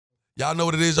Y'all know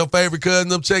what it is. Your favorite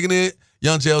cousin. I'm checking in.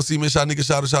 Young JLC, Miss Shanika,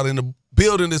 shout in the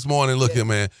building this morning. Look here,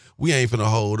 man. We ain't finna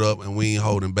hold up, and we ain't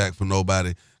holding back for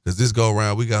nobody. Cause this go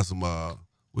around, we got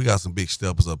some big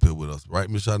steppers up here with us, right,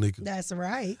 Miss Shanika? That's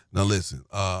right. Now listen,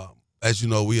 as you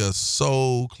know, we are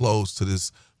so close to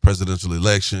this presidential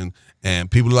election, and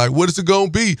people are like, "What is it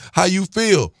gonna be? How you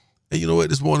feel?" And you know what?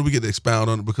 This morning we get to expound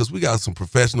on it because we got some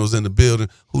professionals in the building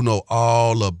who know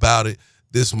all about it.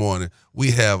 This morning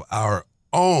we have our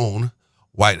own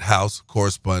White House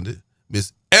correspondent,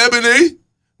 Miss Ebony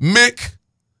McMorris.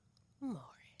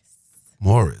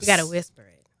 You gotta whisper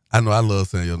it. I know I love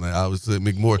saying your name. I always say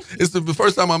McMorris. It's the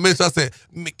first time I mentioned, I said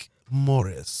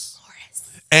McMorris.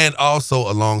 And also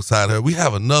alongside her, we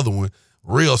have another one,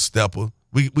 real stepper.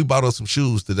 We bought her some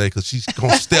shoes today because she's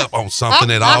going to step on something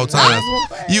at all times.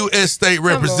 U.S. State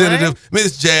Representative,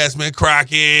 Miss Jasmine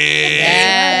Crockett.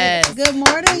 Yes. Good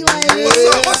morning, ladies.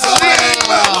 What's up, man?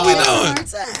 What we doing?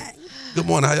 Good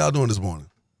morning. How y'all doing this morning?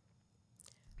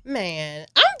 Man,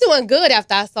 I'm doing good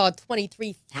after I saw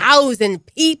 23,000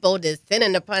 people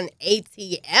descending upon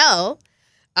ATL.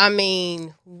 I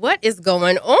mean, what is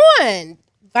going on?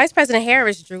 Vice President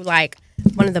Harris drew like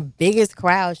one of the biggest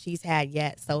crowds she's had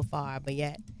yet so far, but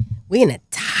yet we in a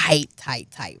tight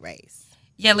race.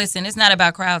 Yeah, listen, it's not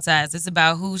about crowd size. It's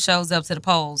about who shows up to the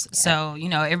polls. Yeah. So,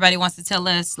 everybody wants to tell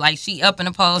us, like, she up in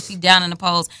the polls, she down in the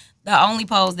polls. The only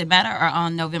polls that matter are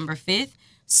on November 5th.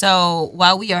 So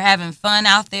while we are having fun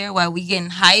out there, while we getting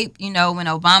hype, when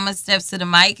Obama steps to the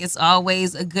mic, it's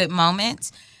always a good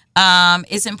moment.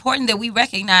 It's important that we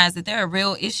recognize that there are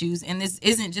real issues, and this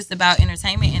isn't just about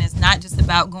entertainment, and it's not just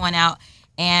about going out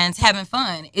and having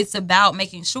fun. It's about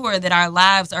making sure that our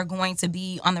lives are going to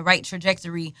be on the right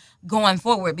trajectory going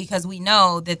forward, because we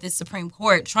know that this Supreme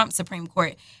Court, Trump Supreme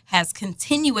Court, has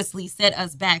continuously set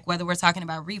us back, whether we're talking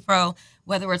about repro,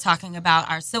 whether we're talking about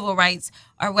our civil rights,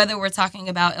 or whether we're talking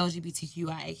about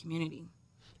LGBTQIA community.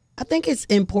 I think it's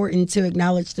important to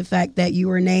acknowledge the fact that you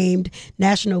were named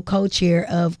national co-chair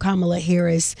of Kamala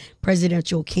Harris'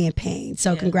 presidential campaign.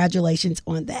 So congratulations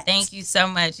on that. Thank you so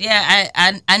much. Yeah,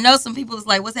 I know some people is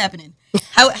like, what's happening?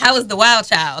 How is the wild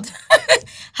child?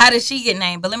 How did she get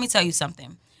named? But let me tell you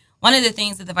something. One of the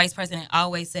things that the vice president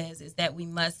always says is that we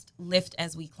must lift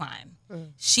as we climb.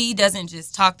 She doesn't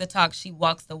just talk the talk, she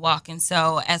walks the walk. And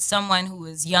so as someone who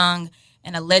is young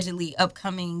and allegedly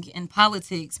upcoming in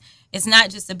politics, it's not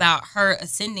just about her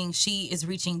ascending. She is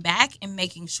reaching back and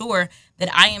making sure that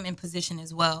I am in position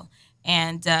as well.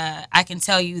 And I can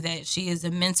tell you that she is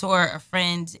a mentor, a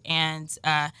friend, and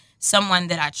someone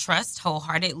that I trust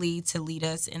wholeheartedly to lead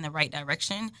us in the right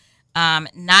direction.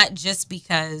 Not just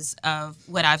because of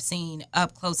what I've seen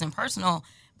up close and personal,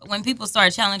 but when people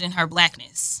start challenging her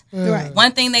blackness. Right.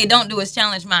 One thing they don't do is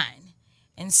challenge mine.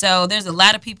 And so there's a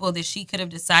lot of people that she could have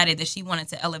decided that she wanted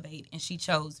to elevate, and she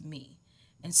chose me.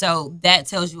 And so that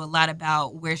tells you a lot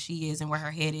about where she is and where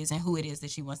her head is and who it is that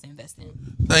she wants to invest in.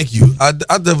 Thank you. I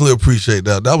definitely appreciate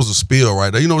that. That was a spiel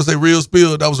right there. You know what I say, real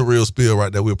spiel? That was a real spiel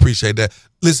right there. We appreciate that.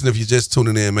 Listen, if you're just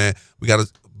tuning in, man, we got a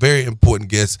very important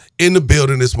guest in the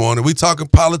building this morning. We talking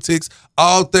politics,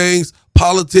 all things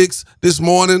politics this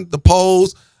morning, the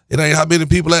polls. It ain't how many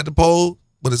people at the poll,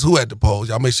 but it's who at the polls.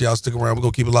 Y'all make sure y'all stick around. We're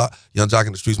going to keep it locked. Young Jock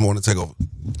in the Streetz Morning Takeover.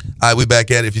 All right, we back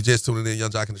at it. If you're just tuning in,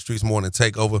 Young Jock in the Streetz Morning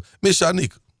Takeover. Miss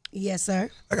Shanika. Yes, sir.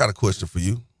 I got a question for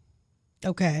you.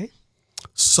 Okay.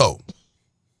 So,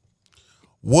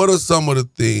 what are some of the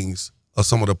things or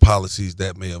some of the policies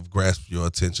that may have grasped your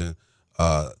attention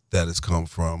that has come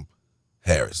from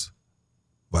Harris,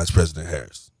 Vice President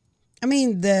Harris? I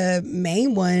mean, the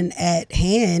main one at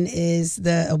hand is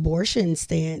the abortion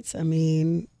stance. I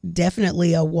mean,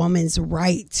 definitely a woman's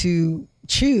right to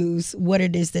choose what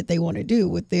it is that they want to do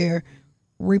with their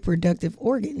reproductive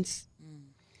organs.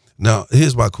 Now,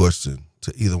 here's my question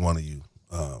to either one of you,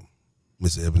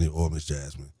 Miss Ebony or Miss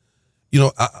Jasmine.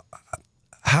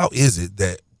 How is it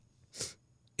that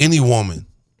any woman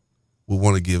would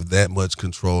want to give that much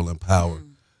control and power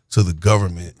to the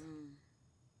government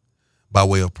by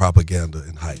way of propaganda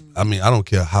and hype? I mean, I don't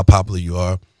care how popular you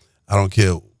are. I don't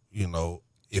care,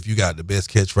 if you got the best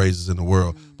catchphrases in the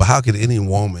world. But how can any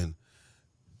woman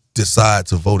decide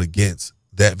to vote against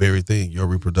that very thing, your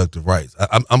reproductive rights?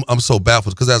 I'm so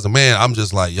baffled because as a man, I'm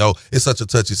just like, it's such a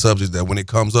touchy subject that when it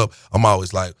comes up, I'm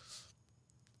always like,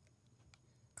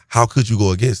 how could you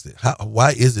go against it?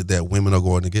 Why is it that women are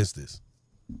going against this?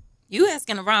 You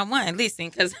asking the wrong one. Listen,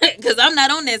 because I'm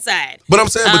not on that side. But I'm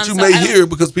saying, but you may hear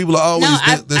because people are always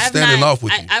standing off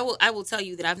with you. I will tell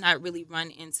you that I've not really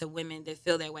run into women that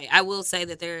feel that way. I will say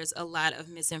that there is a lot of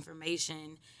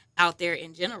misinformation out there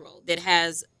in general that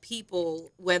has people,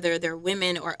 whether they're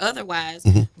women or otherwise,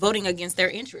 voting against their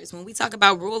interests. When we talk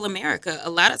about rural America, a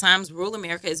lot of times rural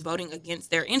America is voting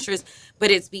against their interests, but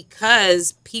it's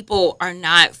because people are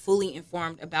not fully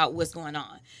informed about what's going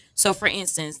on. So, for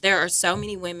instance, there are so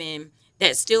many women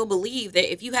that still believe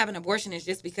that if you have an abortion, it's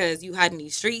just because you hide in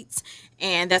these streets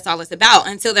and that's all it's about,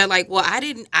 until they're like, well, I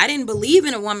didn't believe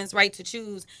in a woman's right to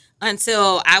choose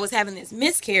until I was having this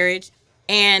miscarriage.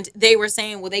 And they were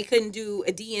saying, well, they couldn't do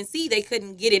a DNC. They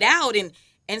couldn't get it out.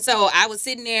 And so I was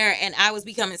sitting there and I was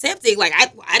becoming septic. Like,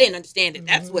 I didn't understand that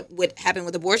that's what happened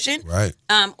with abortion. Right.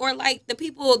 Or like the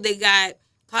people that got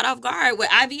caught off guard with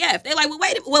IVF. They're like,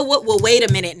 well, wait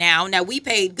a minute now. Now, we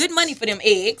paid good money for them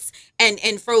eggs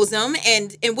and froze them.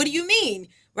 And what do you mean?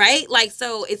 Right? Like,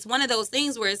 so it's one of those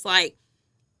things where it's like,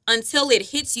 until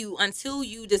it hits you, until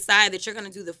you decide that you're going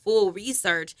to do the full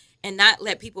research and not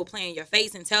let people play in your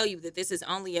face and tell you that this is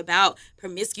only about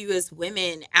promiscuous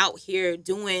women out here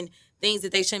doing things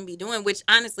that they shouldn't be doing, which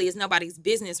honestly is nobody's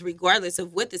business, regardless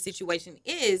of what the situation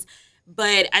is.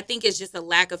 But I think it's just a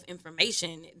lack of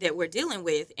information that we're dealing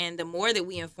with. And the more that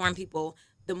we inform people,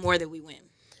 the more that we win.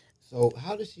 So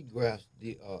how does she grasp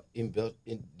the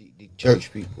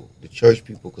church people? The church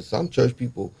people, because some church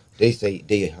people, they say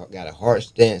they got a hard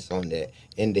stance on that,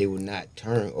 and they will not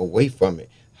turn away from it.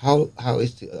 How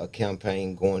is the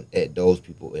campaign going at those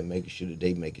people and making sure that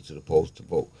they make it to the polls to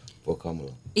vote for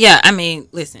Kamala? Yeah, I mean,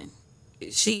 listen,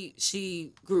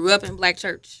 she grew up in Black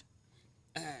church.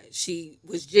 She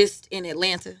was just in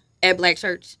Atlanta at Black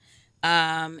church.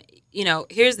 You know,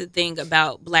 here's the thing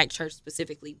about Black church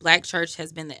specifically. Black church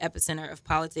has been the epicenter of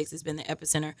politics. It's been the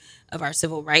epicenter of our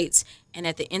civil rights. And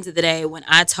at the end of the day, when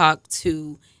I talk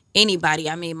to anybody,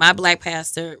 I mean, my Black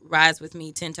pastor rides with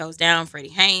me 10 toes down, Freddie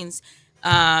Haynes.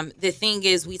 The thing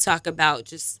is, we talk about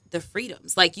just the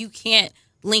freedoms. Like, you can't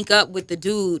link up with the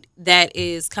dude that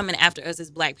is coming after us as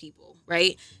Black people,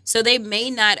 right? So they may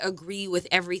not agree with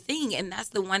everything. And that's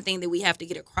the one thing that we have to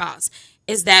get across,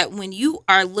 is that when you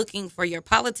are looking for your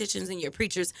politicians and your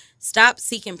preachers, stop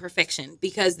seeking perfection,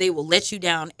 because they will let you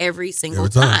down every single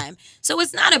time. So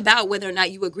it's not about whether or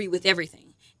not you agree with everything.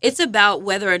 It's about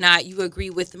whether or not you agree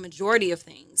with the majority of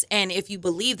things, and if you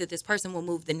believe that this person will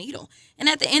move the needle. And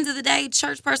at the end of the day,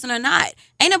 church person or not,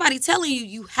 ain't nobody telling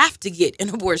you have to get an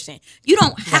abortion. You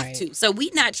don't have to. So we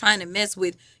not trying to mess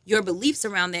with your beliefs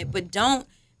around that, but don't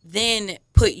then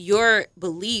put your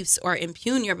beliefs or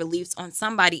impugn your beliefs on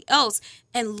somebody else.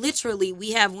 And literally,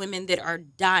 we have women that are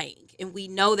dying. And we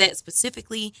know that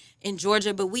specifically in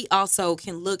Georgia, but we also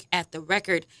can look at the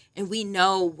record and we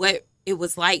know what it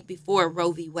was like before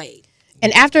Roe v. Wade.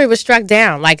 And after it was struck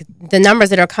down, like the numbers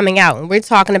that are coming out, and we're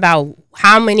talking about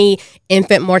how many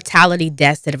infant mortality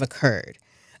deaths that have occurred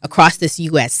across this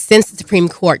U.S. since the Supreme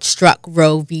Court struck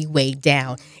Roe v. Wade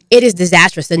down. It is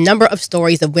disastrous. The number of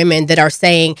stories of women that are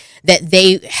saying that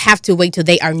they have to wait till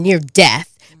they are near death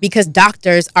because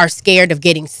doctors are scared of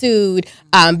getting sued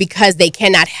because they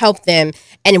cannot help them.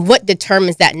 And what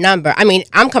determines that number? I mean,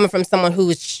 I'm coming from someone who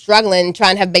was struggling,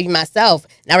 trying to have a baby myself.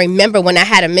 And I remember when I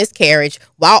had a miscarriage,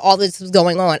 while all this was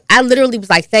going on, I literally was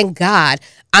like, thank God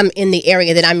I'm in the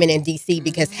area that I'm in D.C.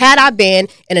 because had I been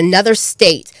in another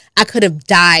state, I could have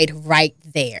died right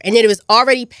there. And it was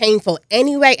already painful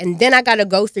anyway. And then I got to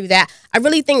go through that. I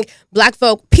really think Black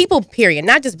folk, people, period,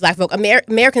 not just Black folk,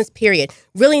 Americans, period,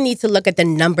 really need to look at the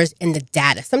numbers and the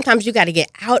data. Sometimes you got to get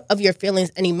out of your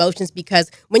feelings and emotions, because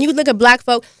when you look at Black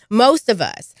folk, most of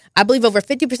us, I believe over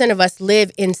 50% of us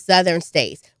live in southern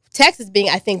states. Texas being,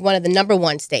 I think, one of the number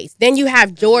one states. Then you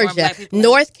have Georgia,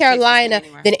 North Carolina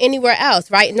than anywhere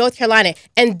else, right? North Carolina.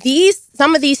 And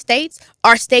some of these states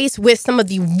are states with some of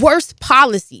the worst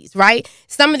policies, right?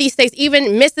 Some of these states,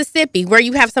 even Mississippi, where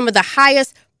you have some of the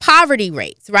highest poverty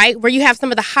rates, right? Where you have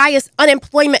some of the highest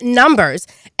unemployment numbers.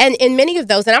 And in many of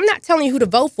those, and I'm not telling you who to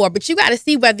vote for, but you got to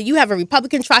see whether you have a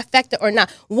Republican trifecta or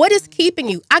not. What is keeping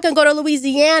you? I can go to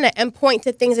Louisiana and point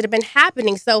to things that have been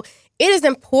happening. So it is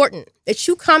important that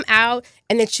you come out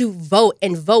and that you vote,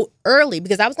 and vote early,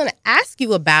 because I was going to ask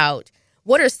you about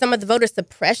what are some of the voter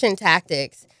suppression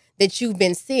tactics that you've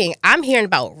been seeing. I'm hearing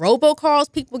about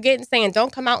robocalls, people getting saying,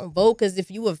 don't come out and vote because if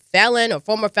you a felon or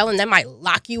former felon, that might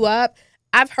lock you up.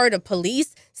 I've heard of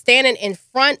police standing in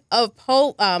front of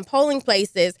polling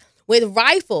places with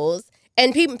rifles,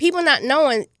 and people not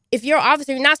knowing, if you're an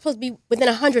officer, you're not supposed to be within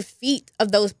 100 feet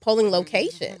of those polling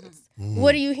locations.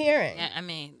 What are you hearing? Yeah, I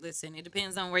mean, listen, it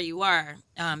depends on where you are,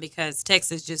 because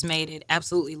Texas just made it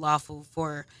absolutely lawful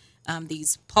for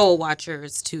these poll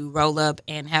watchers to roll up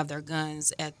and have their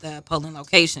guns at the polling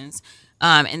locations.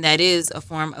 And that is a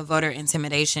form of voter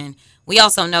intimidation. We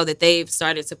also know that they've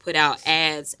started to put out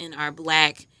ads in our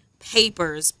Black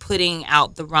papers putting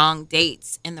out the wrong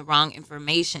dates and the wrong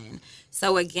information.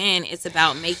 So again, it's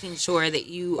about making sure that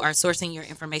you are sourcing your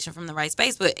information from the right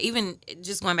space. But even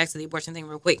just going back to the abortion thing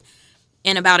real quick,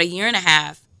 in about a year and a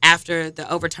half after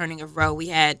the overturning of Roe, we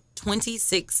had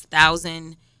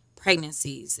 26,000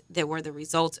 pregnancies that were the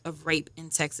result of rape in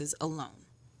Texas alone.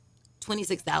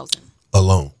 26,000.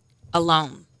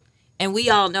 Alone. And we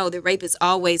all know that rape is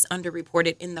always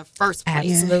underreported in the first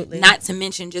place. Absolutely. Not to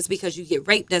mention, just because you get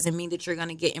raped doesn't mean that you're going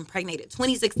to get impregnated.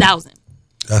 26,000.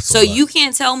 That's So you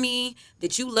can't tell me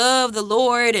that you love the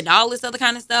Lord and all this other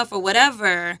kind of stuff or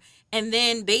whatever, and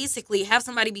then basically have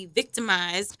somebody be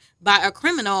victimized by a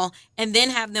criminal and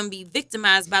then have them be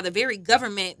victimized by the very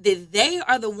government that they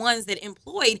are the ones that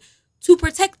employed to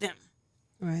protect them.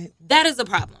 Right. That is a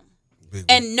problem.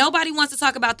 And nobody wants to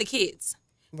talk about the kids.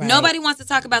 Right. Nobody wants to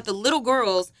talk about the little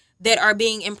girls that are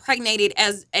being impregnated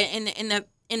as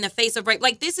in the face of rape.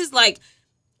 Like, this is like,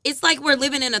 it's like we're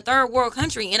living in a third world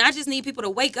country, and I just need people to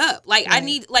wake up. Like, I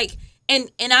need, like, and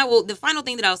I will, the final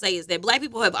thing that I'll say is that Black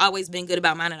people have always been good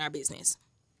about minding our business.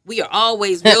 We are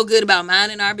always real good about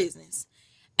minding our business.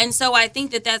 And so I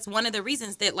think that that's one of the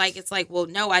reasons that, like, it's like, well,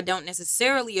 no, I don't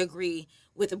necessarily agree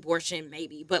with abortion,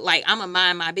 maybe, but like, I'm gonna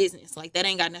mind my business. Like, that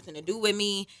ain't got nothing to do with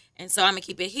me. And so I'm gonna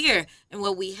keep it here. And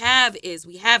what we have is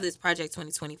we have this Project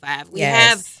 2025. We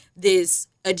have this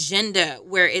agenda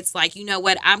where it's like, you know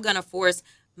what, I'm gonna force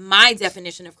my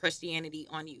definition of Christianity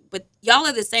on you. But y'all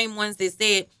are the same ones that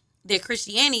said that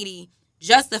Christianity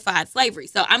justified slavery.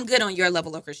 So I'm good on your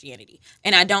level of Christianity,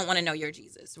 and I don't want to know your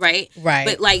Jesus, right? Right.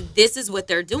 But like, this is what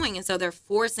they're doing. And so they're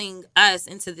forcing us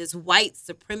into this white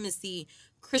supremacy,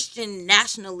 Christian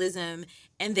nationalism,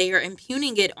 and they are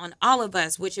impugning it on all of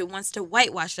us, which it wants to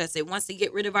whitewash us. It wants to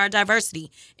get rid of our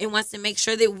diversity. It wants to make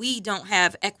sure that we don't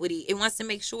have equity. It wants to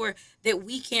make sure that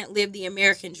we can't live the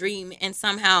American dream and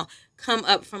somehow come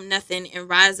up from nothing and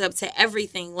rise up to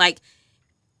everything. Like,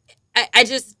 I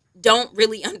just don't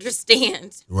really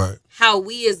understand how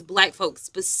we as Black folks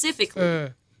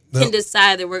specifically can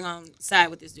decide that we're going to side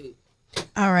with this dude.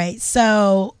 All right.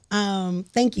 So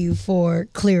thank you for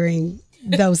clearing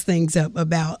those things up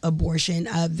about abortion.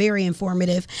 Very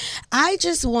informative. I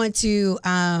just want to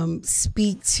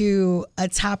speak to a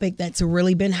topic that's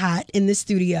really been hot in the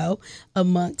studio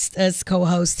amongst us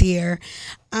co-hosts here.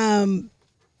 The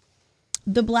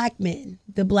Black man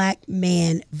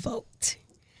vote.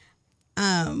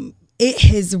 It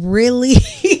has really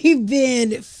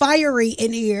been fiery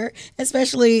in here,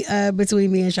 especially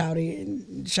between me and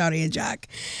Shawty and Jock.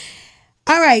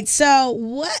 All right, so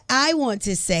what I want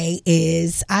to say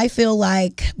is I feel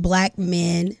like Black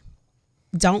men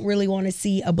don't really want to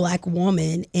see a Black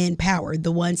woman in power.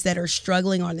 The ones that are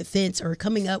struggling on the fence or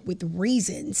coming up with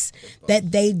reasons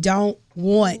that they don't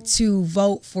want to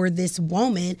vote for this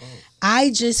woman.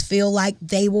 I just feel like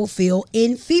they will feel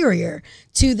inferior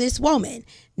to this woman.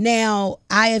 Now,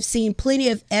 I have seen plenty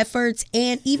of efforts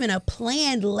and even a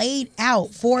plan laid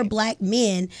out for Black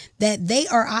men that they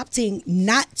are opting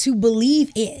not to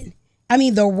believe in. I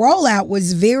mean, the rollout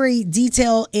was very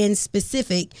detailed and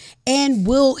specific and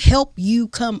will help you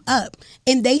come up.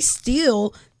 And they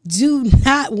still do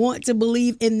not want to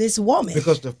believe in this woman.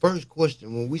 Because the first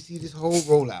question, when we see this whole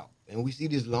rollout and we see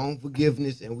this long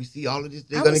forgiveness and we see all of this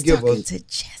they're going to give us. I was talking to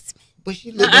Jasmine. But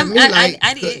she looked at me like,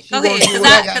 I did. Go ahead,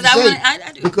 because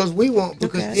I do. Because we want,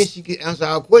 because then she can answer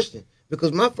our question.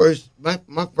 Because my first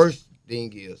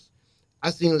thing is,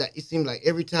 it seemed like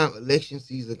every time election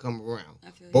season come around,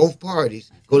 both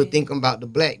parties go to thinking about the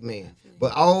Black man.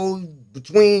 But all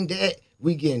between that,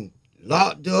 we getting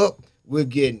locked up, we're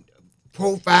getting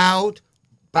profiled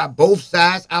by both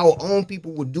sides. Our own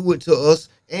people will do it to us,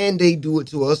 and they do it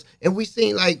to us. And we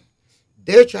seem like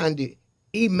they're trying to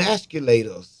emasculate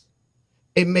us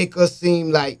and make us seem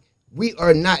like we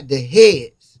are not the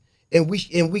heads, and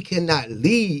we cannot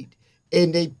lead.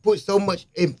 And they put so much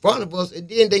in front of us, and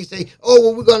then they say, oh,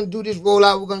 well, we're going to do this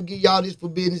rollout. We're going to give y'all this for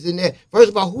business and that. First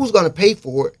of all, who's going to pay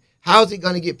for it? How's it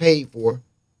going to get paid for?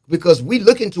 Because we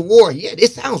looking to war. Yeah,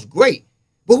 this sounds great,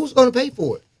 but who's going to pay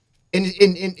for it?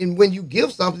 And when you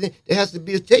give something, there has to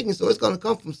be a taking, so it's going to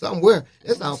come from somewhere.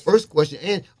 That's our first question.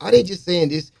 And are they just saying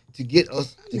this to get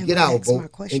us, to get our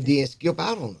vote, and then skip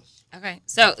out on us? Okay,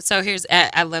 so here's,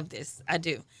 I love this. I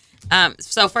do.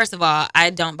 So first of all, I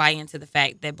don't buy into the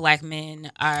fact that Black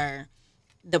men are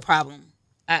the problem.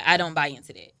 I don't buy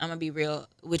into that. I'm going to be real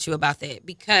with you about that,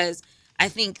 because I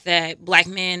think that Black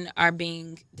men are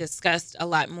being discussed a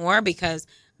lot more because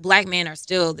Black men are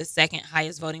still the second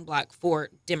highest voting bloc for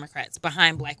Democrats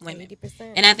behind Black women.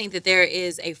 80%. And I think that there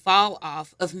is a fall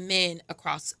off of men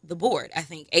across the board. I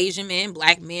think Asian men,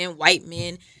 Black men, white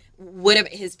men, whatever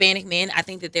Hispanic men, I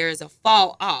think that there is a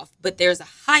fall off, but there's a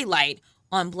highlight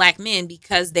on black men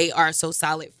because they are so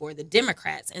solid for the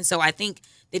Democrats. And so I think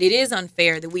that it is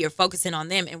unfair that we are focusing on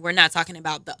them and we're not talking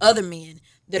about the other men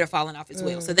that are falling off as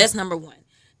well. So that's number one.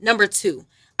 Number two,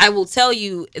 I will tell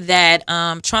you that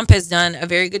Trump has done a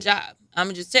very good job. I'm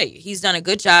going to just tell you, he's done a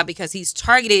good job because he's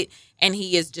targeted and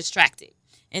he is distracted.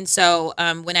 And so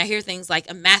when I hear things like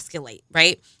emasculate,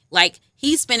 right? Like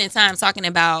he's spending time talking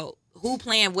about who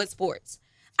playing what sports.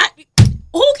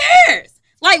 Who cares?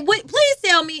 Like, what? Please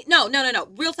tell me. No.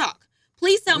 Real talk.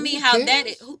 Please tell me how that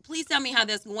is. Please tell me how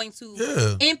that's going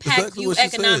to impact exactly you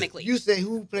economically. You say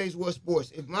who plays what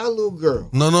sports? If my little girl.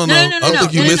 No. I don't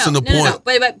think you're missing the point.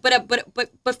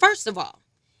 But first of all,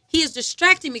 he is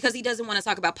distracting because he doesn't want to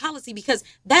talk about policy because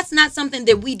that's not something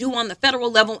that we do on the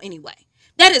federal level anyway.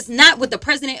 That is not what the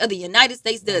president of the United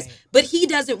States does. Right. But he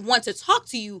doesn't want to talk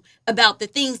to you about the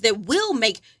things that will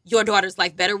make your daughter's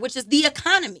life better, which is the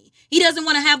economy. He doesn't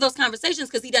want to have those conversations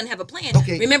because he doesn't have a plan.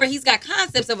 Okay. Remember, he's got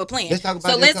concepts of a plan. Let's talk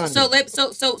about the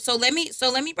economy. So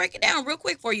let me break it down real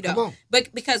quick for you though.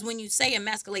 But because when you say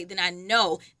emasculate, then I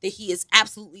know that he is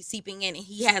absolutely seeping in and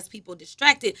he has people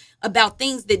distracted about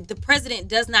things that the president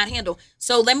does not handle.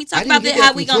 So let me talk about that.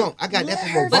 How we going? I got that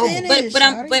from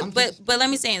Obama. But let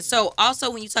me say it. So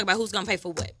also when you talk about who's going to pay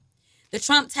for what, the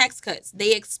Trump tax cuts,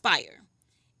 they expire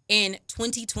in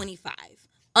 2025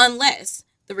 unless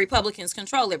the Republicans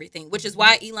control everything, which is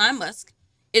why Elon Musk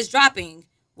is dropping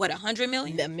 $100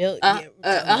 million?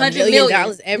 $100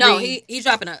 million every. No, he's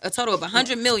dropping a total of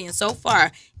 $100 million so far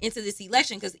into this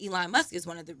election because Elon Musk is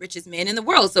one of the richest men in the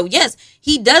world. So yes,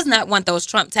 he does not want those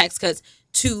Trump tax cuts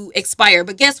to expire.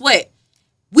 But guess what?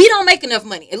 We don't make enough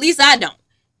money. At least I don't.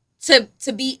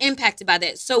 To be impacted by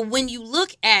that. So when you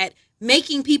look at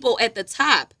making people at the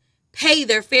top pay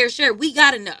their fair share, we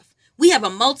got enough. We have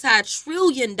a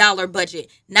multi-trillion-dollar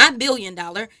budget, not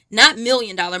billion-dollar, not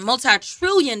million-dollar,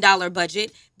 multi-trillion-dollar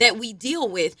budget that we deal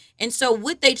with. And so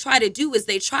what they try to do is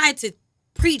they try to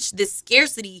preach this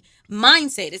scarcity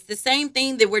mindset. It's the same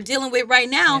thing that we're dealing with right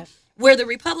now, where the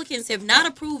Republicans have not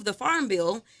approved the farm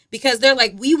bill because they're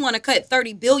like, we want to cut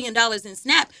 $30 billion in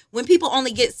SNAP when people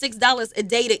only get $6 a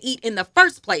day to eat in the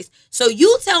first place. So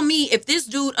you tell me if this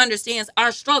dude understands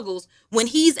our struggles when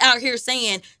he's out here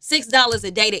saying $6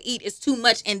 a day to eat is too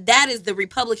much, and that is the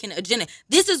Republican agenda.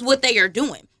 This is what they are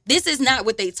doing. This is not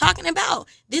what they're talking about.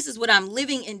 This is what I'm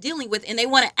living and dealing with, and they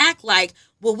want to act like,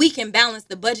 well, we can balance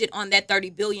the budget on that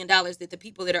 $30 billion that the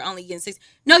people that are only getting $6.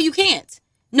 No, you can't.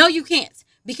 No, you can't.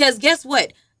 Because guess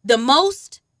what? The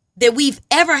most that we've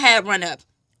ever had run up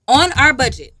on our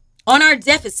budget, on our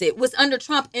deficit, was under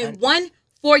Trump in 1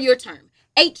 4-year term.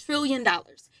 $8 trillion.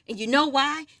 And you know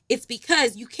why? It's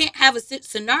because you can't have a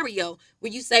scenario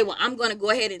where you say, well, I'm going to go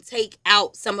ahead and take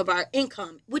out some of our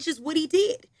income, which is what he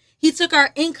did. He took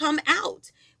our income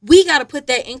out. We got to put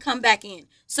that income back in.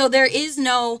 So there is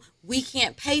no, we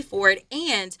can't pay for it.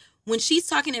 And when she's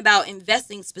talking about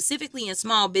investing specifically in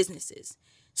small businesses,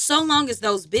 so long as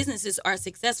those businesses are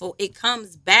successful, it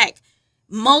comes back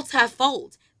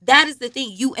multifold. That is the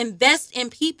thing. You invest in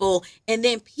people, and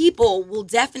then people will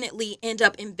definitely end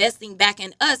up investing back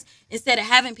in us instead of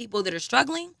having people that are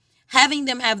struggling, having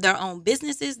them have their own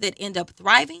businesses that end up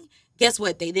thriving. Guess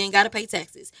what? They then got to pay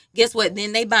taxes. Guess what?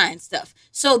 Then they buying stuff.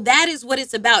 So that is what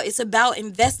it's about. It's about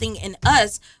investing in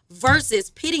us versus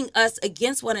pitting us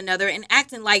against one another and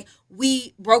acting like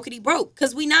we brokety broke,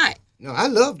 because we not. No, I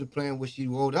love the plan what she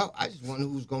rolled out. I just wonder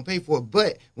who's going to pay for it.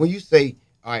 But when you say,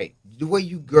 all right, the way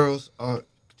you girls are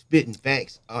spitting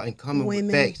facts and coming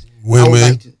with facts.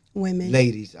 Women.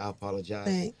 Ladies, I apologize.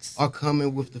 Thanks. Are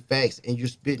coming with the facts and you're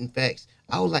spitting facts.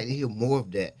 I would like to hear more of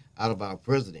that out of our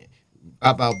president,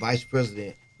 about vice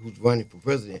president who's running for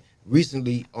president.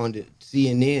 Recently on the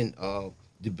CNN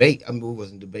debate, I mean, it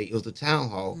wasn't debate, it was a town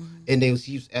hall, and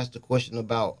she was asked a question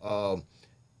about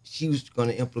she was going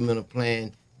to implement a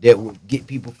plan that would get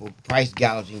people for price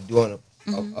gouging during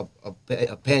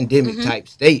a pandemic type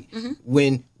state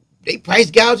when they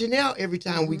price gouging now every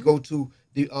time we go to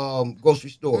the grocery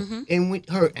store. And when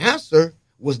her answer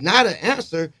was not an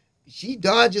answer, she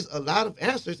dodges a lot of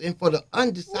answers. And for the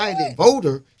undecided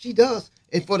voter, she does.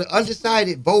 And for the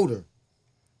undecided voter,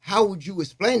 how would you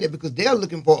explain that? Because they're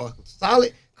looking for a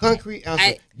solid, concrete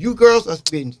answer. You girls are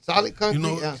spitting solid,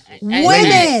 concrete answers.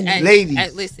 Women,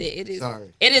 ladies. Listen, it is.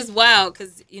 Sorry. It is wild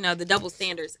because the double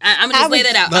standards. I'm gonna just lay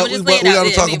that out. We got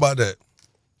to talk about that.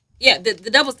 Yeah, the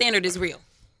double standard is real.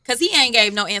 Cause he ain't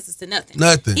gave no answers to nothing.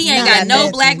 He ain't got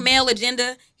no black male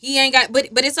agenda. He ain't got, but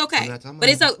it's okay.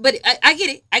 But I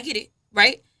get it,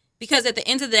 right? Because at the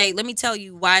end of the day, let me tell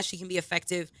you why she can be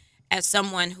effective as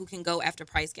someone who can go after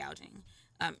price gouging.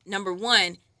 Number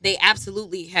one, they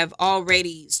absolutely have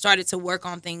already started to work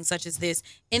on things such as this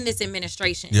in this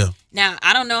administration. Yeah. Now,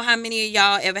 I don't know how many of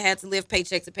y'all ever had to live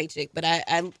paycheck to paycheck, but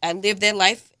I lived that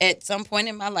life at some point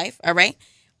in my life, all right,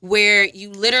 where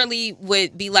you literally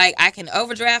would be like, I can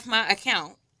overdraft my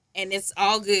account and it's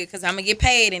all good because I'm going to get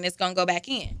paid and it's going to go back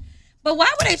in. But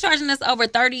why were they charging us over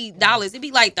 $30? It'd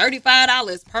be like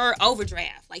 $35 per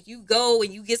overdraft. Like you go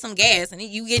and you get some gas and then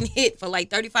you getting hit for like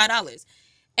 $35.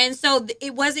 And so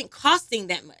it wasn't costing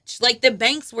that much. Like the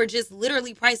banks were just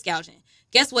literally price gouging.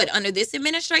 Guess what? Under this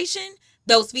administration,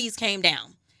 those fees came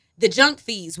down. The junk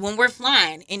fees when we're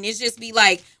flying, and it's just be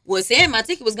like, well, saying my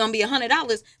ticket was going to be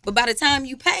 $100, but by the time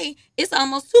you pay, it's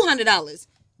almost $200.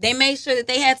 They made sure that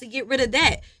they had to get rid of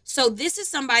that. So this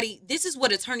is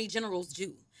what attorney generals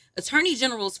do. Attorney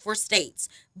generals for states,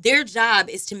 their job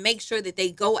is to make sure that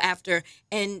they go after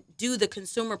and do the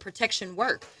consumer protection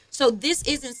work. So this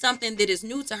isn't something that is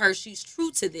new to her. She's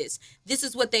true to this. This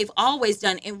is what they've always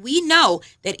done. And we know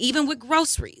that even with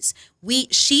groceries,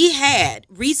 she had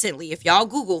recently, if y'all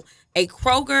Google, a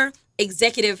Kroger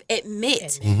executive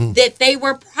admit that they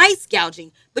were price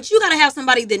gouging. But you got to have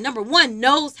somebody that, number one,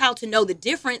 knows how to know the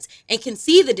difference and can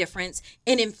see the difference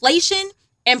in inflation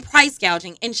and price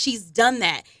gouging. And she's done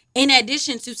that. In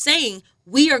addition to saying,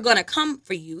 we are going to come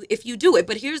for you if you do it.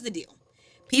 But here's the deal.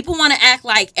 People want to act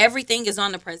like everything is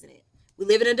on the president. We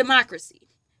live in a democracy.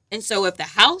 And so if the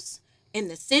House and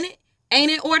the Senate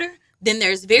ain't in order, then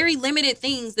there's very limited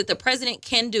things that the president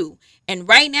can do. And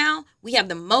right now, we have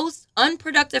the most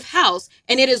unproductive House,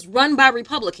 and it is run by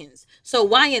Republicans. So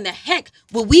why in the heck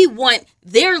would we want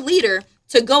their leader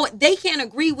to go? They can't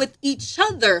agree with each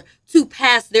other to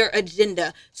pass their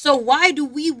agenda. So why do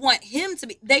we want him to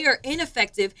be? They are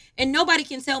ineffective, and nobody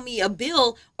can tell me a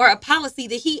bill or a policy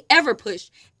that he ever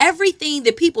pushed. Everything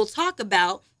that people talk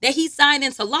about that he signed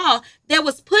into law, that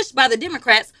was pushed by the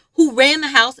Democrats who ran the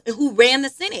House and who ran the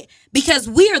Senate, because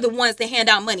we are the ones that hand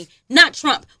out money, not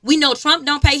Trump. We know Trump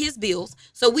don't pay his bills,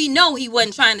 so we know he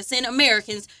wasn't trying to send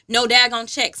Americans no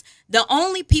daggone checks. The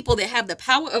only people that have the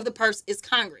power of the purse is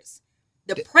Congress.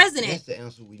 The president. That's the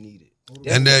answer we needed.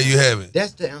 And there you have it.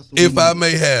 That's the answer. If I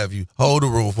may have you, hold the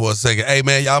room for a second. Hey,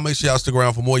 man, y'all make sure y'all stick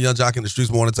around for more Young Jock in the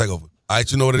Streets Morning Takeover. All right,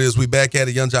 you know what it is. We back at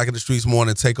it. Young Jock in the Streets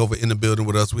Morning Takeover in the building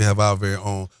with us. We have our very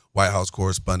own White House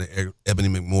correspondent, Ebony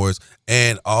McMorris,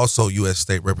 and also U.S.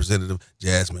 State Representative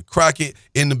Jasmine Crockett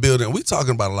in the building. We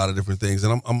talking about a lot of different things,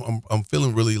 and I'm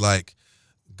feeling really like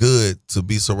good to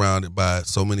be surrounded by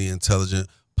so many intelligent,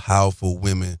 powerful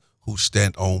women who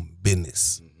stand on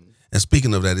business. And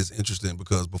speaking of that, it's interesting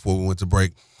because before we went to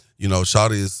break, you know,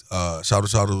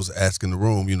 Shawty was asking the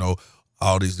room, you know,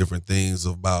 all these different things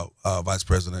about Vice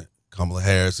President Kamala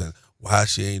Harris and why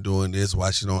she ain't doing this,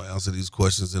 why she don't answer these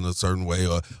questions in a certain way,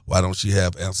 or why don't she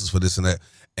have answers for this and that.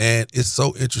 And it's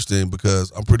so interesting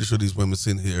because I'm pretty sure these women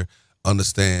sitting here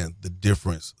understand the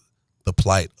difference, the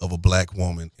plight of a black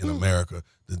woman in America,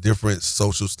 the different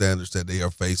social standards that they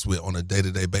are faced with on a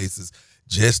day-to-day basis,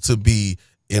 just to be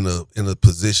in a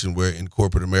position where in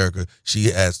corporate America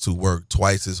she has to work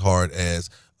twice as hard as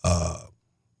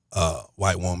a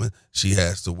white woman. She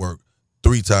has to work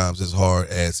 3 times as hard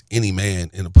as any man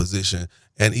in a position.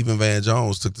 And even Van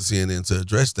Jones took to CNN to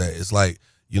address that. It's like,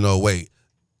 you know, wait,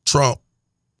 Trump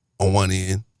on one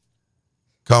end,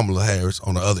 Kamala Harris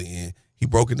on the other end. He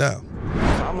broke it down.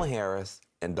 Kamala Harris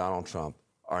and Donald Trump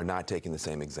are not taking the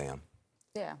same exam.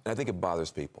 Yeah. And I think it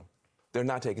bothers people. They're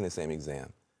not taking the same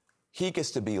exam. He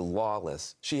gets to be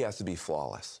lawless. She has to be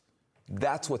flawless.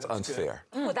 That's what's unfair.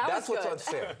 That's what's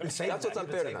unfair. That's what's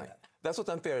unfair tonight. That's what's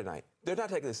unfair tonight. They're not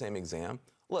taking the same exam.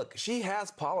 Look, she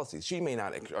has policies. She may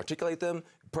not articulate them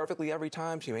perfectly every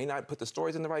time. She may not put the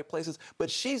stories in the right places, but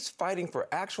she's fighting for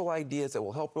actual ideas that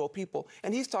will help real people,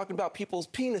 and he's talking about people's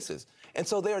penises. And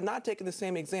so they are not taking the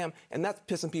same exam, and that's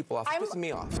pissing people off. It's pissing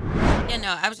me off. Yeah,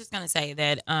 no, I was just going to say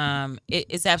that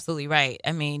it's absolutely right.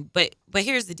 I mean, but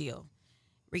here's the deal.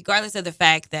 Regardless of the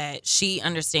fact that she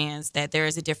understands that there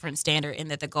is a different standard and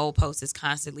that the goalpost is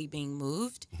constantly being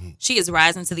moved, she is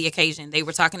rising to the occasion. They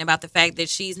were talking about the fact that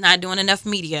she's not doing enough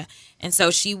media. And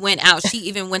so she went out. She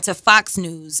even went to Fox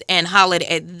News and hollered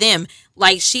at them.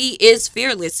 Like, she is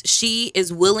fearless. She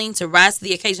is willing to rise to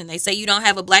the occasion. They say you don't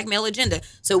have a black male agenda.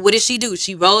 So what did she do?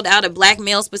 She rolled out a black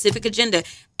male specific agenda.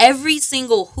 Every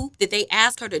single hoop that they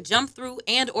ask her to jump through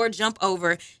and or jump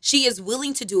over, she is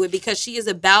willing to do it because she is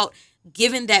about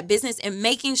giving that business and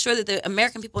making sure that the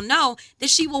American people know that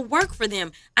she will work for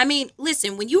them. I mean,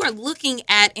 listen, when you are looking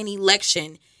at an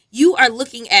election, You are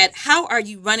looking at how are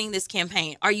you running this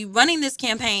campaign? Are you running this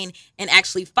campaign and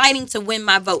actually fighting to win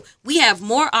my vote? We have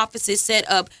more offices set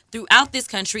up throughout this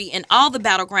country in all the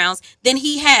battlegrounds than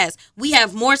he has. We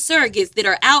have more surrogates that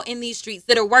are out in these streets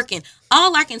that are working.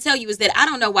 All I can tell you is that I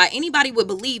don't know why anybody would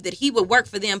believe that he would work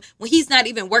for them when he's not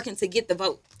even working to get the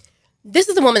vote. This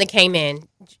is a woman that came in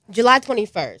July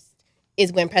 21st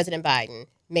is when President Biden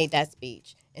made that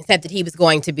speech and said that he was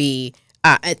going to be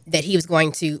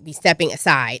stepping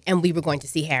aside and we were going to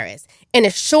see Harris. In a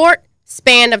short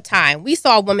span of time, we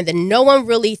saw a woman that no one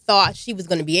really thought she was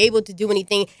going to be able to do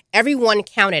anything. Everyone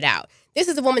counted out. This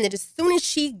is a woman that as soon as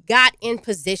she got in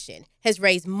position has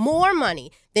raised more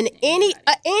money than any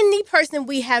person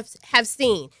we have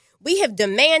seen. We have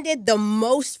demanded the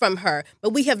most from her,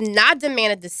 but we have not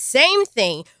demanded the same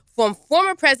thing from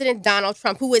former President Donald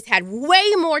Trump, who has had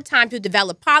way more time to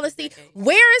develop policy.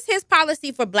 Where is his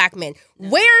policy for black men?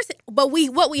 What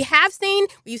we have seen,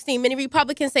 we've seen many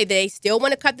Republicans say that they still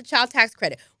want to cut the child tax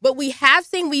credit. But we've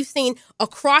seen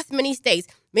across many states,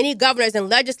 many governors and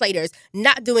legislators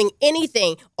not doing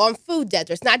anything on food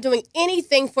deserts, not doing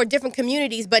anything for different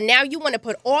communities. But now you want to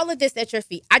put all of this at your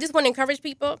feet. I just want to encourage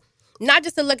people not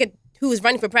just to look at who is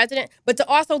running for president, but to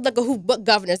also look at what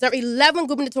governors. There are 11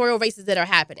 gubernatorial races that are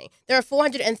happening. There are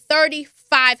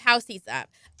 435 House seats up.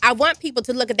 I want people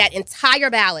to look at that entire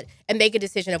ballot and make a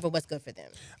decision over what's good for them.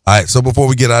 All right, so before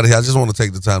we get out of here, I just want to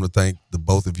take the time to thank the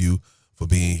both of you for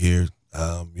being here.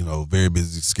 Very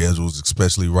busy schedules,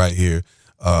 especially right here,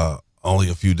 only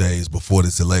a few days before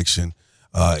this election.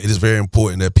 It is very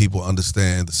important that people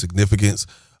understand the significance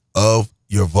of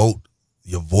your vote,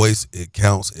 your voice. It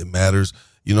counts, it matters.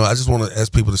 I just want to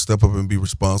ask people to step up and be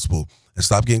responsible and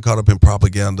stop getting caught up in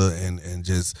propaganda and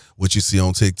just what you see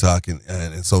on TikTok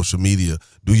and social media.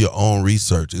 Do your own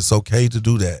research. It's okay to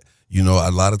do that.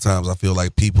 A lot of times I feel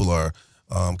like people are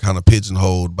kind of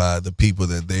pigeonholed by the people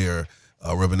that they're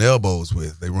rubbing elbows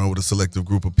with. They run with a selective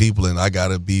group of people, and I got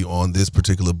to be on this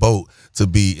particular boat to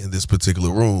be in this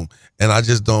particular room. And I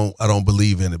don't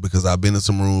believe in it, because I've been in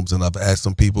some rooms and I've asked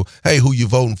some people, hey, who you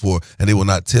voting for? And they will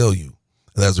not tell you.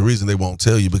 And that's the reason they won't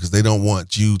tell you, because they don't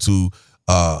want you to,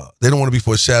 they don't want to be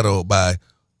foreshadowed by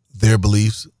their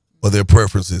beliefs or their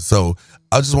preferences. So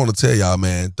I just want to tell y'all,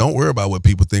 man, don't worry about what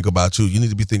people think about you. You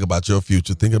need to be thinking about your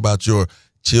future, thinking about your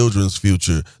children's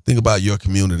future, think about your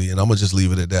community. And I'm going to just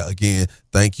leave it at that. Again,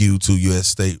 thank you to U.S.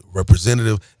 State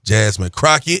Representative Jasmine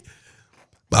Crockett.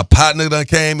 My partner done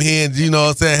came here and,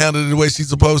 handled it the way she's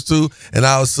supposed to. And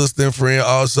our sister and friend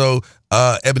also,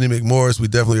 Ebony McMorris, we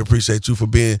definitely appreciate you for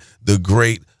being the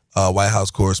great White House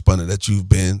correspondent that you've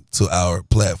been to our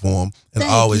platform and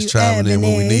always chiming in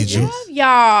when we need you. Love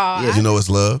y'all. Yeah. You know it's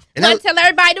love. I want to tell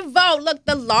everybody to vote. Look,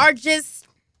 the largest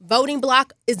voting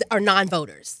block are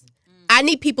non-voters. I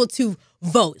need people to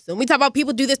vote. So when we talk about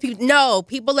people do this,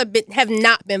 people have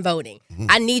not been voting. Mm-hmm.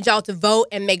 I need y'all to vote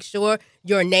and make sure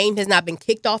your name has not been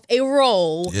kicked off a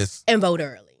roll. Yes. And vote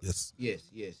early. Yes.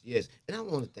 Yes. And I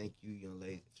want to thank you,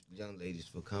 young ladies,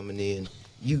 for coming in.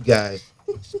 You guys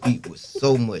speak with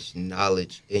so much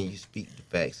knowledge and you speak the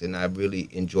facts, and I really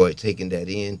enjoyed taking that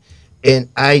in. And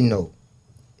I know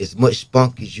as much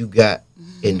spunk as you got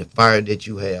and the fire that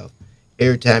you have,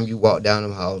 every time you walk down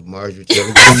them halls, Marjorie telling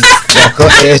you walk her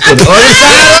ass to the other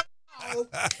side.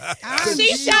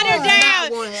 She shut her down. I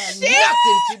want to have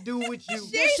nothing to do with you.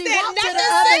 She walked to the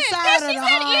other side of the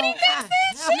hall.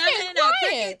 No.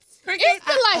 It's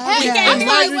like, hey,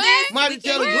 Marjorie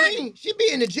Taylor Greene, she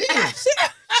be in the gym.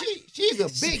 She's a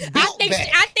big built back.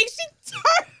 I think she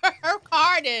turned her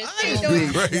card in. She's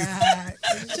doing Crazy.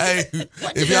 Hey,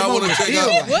 if y'all want to check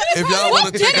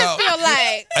out,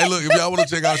 hey, look, if y'all want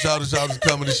to check out Shout Shout's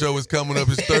Comedy Show, it's coming up.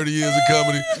 It's 30 years of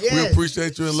comedy. Yes. We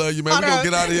appreciate you and love you, man. We're gonna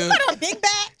get out of here. Big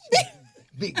back.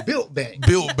 Big built back.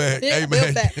 Built back. Hey,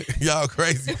 man. Built back. Y'all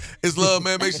crazy. It's love,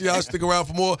 man. Make sure y'all stick around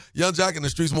for more Young Jock and the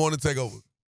Streetz Morning Takeover.